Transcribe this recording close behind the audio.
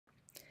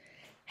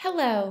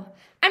Hello,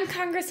 I'm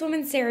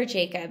Congresswoman Sara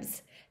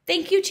Jacobs.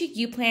 Thank you to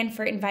UPlan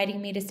for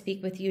inviting me to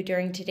speak with you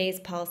during today's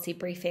policy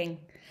briefing.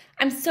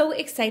 I'm so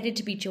excited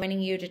to be joining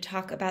you to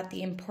talk about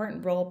the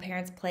important role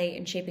parents play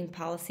in shaping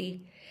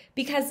policy,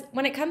 because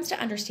when it comes to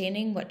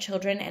understanding what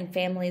children and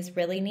families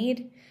really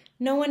need,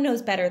 no one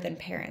knows better than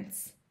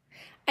parents.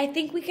 I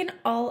think we can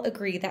all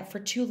agree that for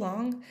too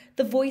long,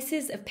 the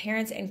voices of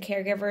parents and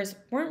caregivers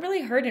weren't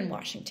really heard in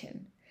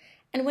Washington.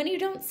 And when you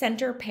don't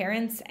center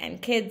parents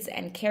and kids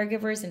and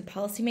caregivers in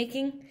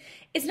policymaking,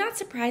 it's not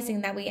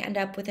surprising that we end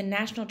up with a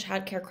national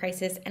childcare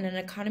crisis and an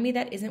economy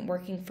that isn't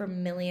working for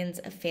millions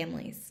of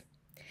families.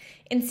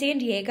 In San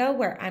Diego,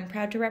 where I'm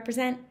proud to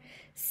represent,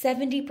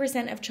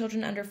 70% of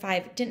children under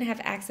 5 didn't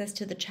have access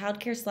to the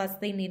childcare slots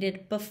they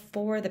needed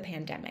before the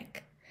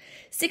pandemic.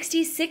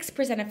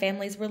 66% of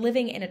families were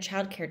living in a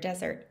childcare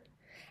desert.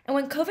 And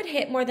when COVID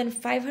hit, more than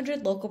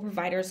 500 local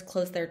providers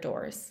closed their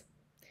doors.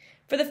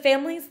 For the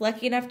families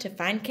lucky enough to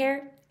find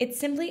care, it's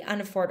simply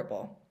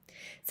unaffordable.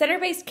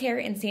 Center-based care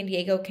in San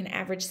Diego can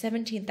average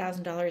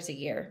 $17,000 a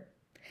year.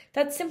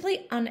 That's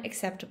simply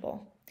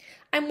unacceptable.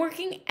 I'm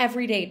working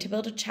every day to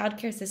build a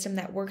childcare system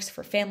that works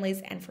for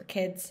families and for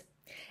kids.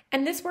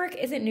 And this work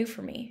isn't new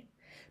for me.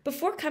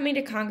 Before coming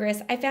to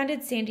Congress, I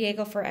founded San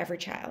Diego for Every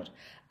Child,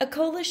 a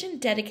coalition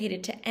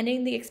dedicated to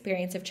ending the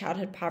experience of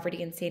childhood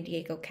poverty in San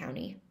Diego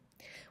County.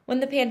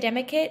 When the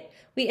pandemic hit,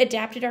 we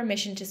adapted our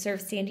mission to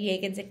serve San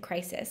Diegans in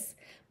crisis,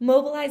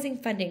 mobilizing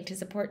funding to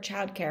support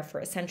childcare for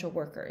essential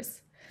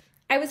workers.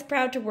 I was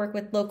proud to work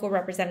with local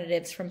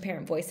representatives from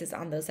Parent Voices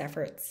on those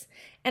efforts,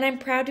 and I'm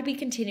proud to be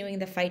continuing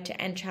the fight to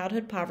end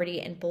childhood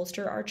poverty and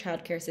bolster our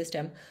childcare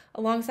system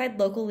alongside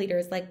local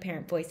leaders like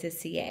Parent Voices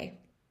CA.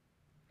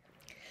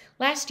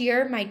 Last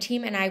year, my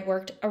team and I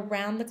worked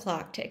around the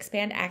clock to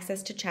expand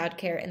access to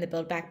childcare in the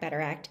Build Back Better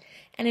Act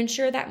and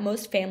ensure that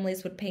most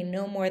families would pay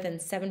no more than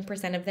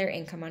 7% of their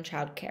income on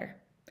childcare.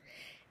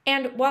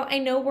 And while I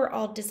know we're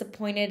all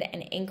disappointed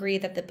and angry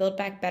that the Build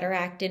Back Better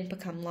Act didn't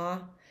become law,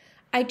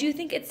 I do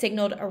think it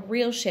signaled a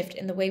real shift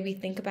in the way we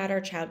think about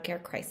our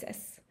childcare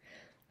crisis.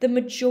 The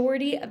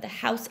majority of the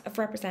House of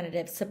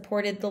Representatives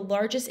supported the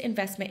largest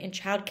investment in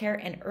childcare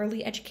and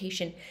early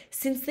education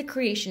since the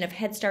creation of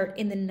Head Start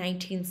in the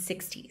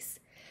 1960s.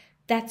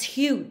 That's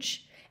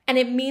huge, and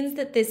it means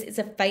that this is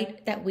a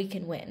fight that we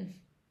can win.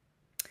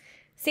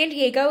 San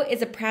Diego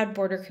is a proud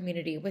border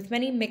community with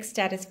many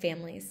mixed-status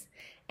families,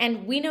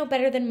 and we know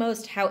better than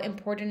most how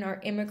important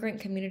our immigrant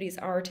communities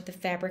are to the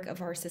fabric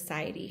of our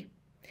society.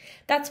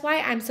 That's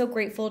why I'm so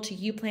grateful to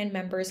UPlan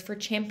members for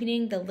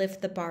championing the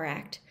Lift the Bar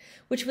Act,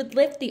 which would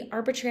lift the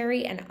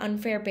arbitrary and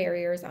unfair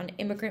barriers on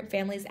immigrant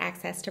families'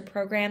 access to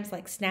programs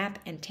like SNAP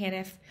and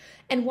TANF,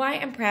 and why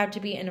I'm proud to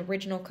be an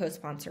original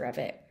co-sponsor of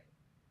it.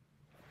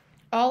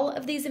 All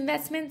of these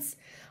investments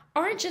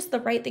aren't just the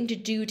right thing to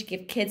do to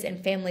give kids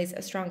and families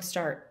a strong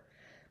start.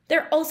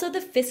 They're also the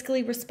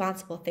fiscally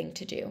responsible thing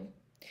to do.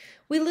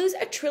 We lose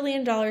 $1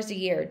 trillion a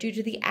year due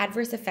to the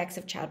adverse effects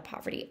of child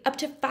poverty, up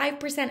to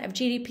 5% of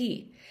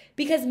GDP,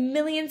 because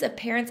millions of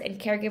parents and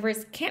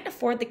caregivers can't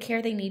afford the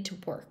care they need to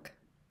work.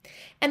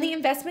 And the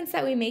investments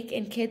that we make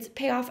in kids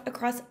pay off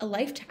across a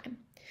lifetime.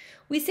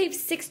 We save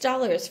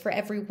 $6 for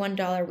every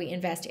 $1 we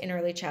invest in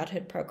early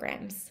childhood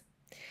programs.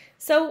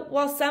 So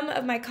while some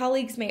of my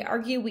colleagues may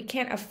argue we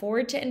can't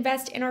afford to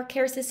invest in our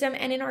care system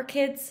and in our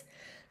kids,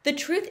 the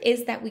truth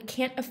is that we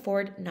can't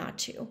afford not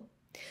to.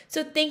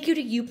 So thank you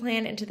to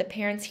UPlan and to the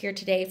parents here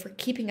today for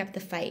keeping up the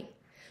fight.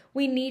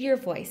 We need your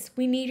voice,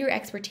 we need your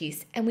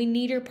expertise, and we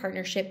need your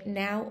partnership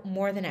now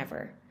more than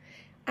ever.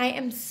 I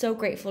am so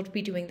grateful to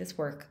be doing this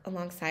work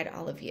alongside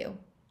all of you.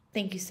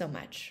 Thank you so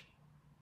much.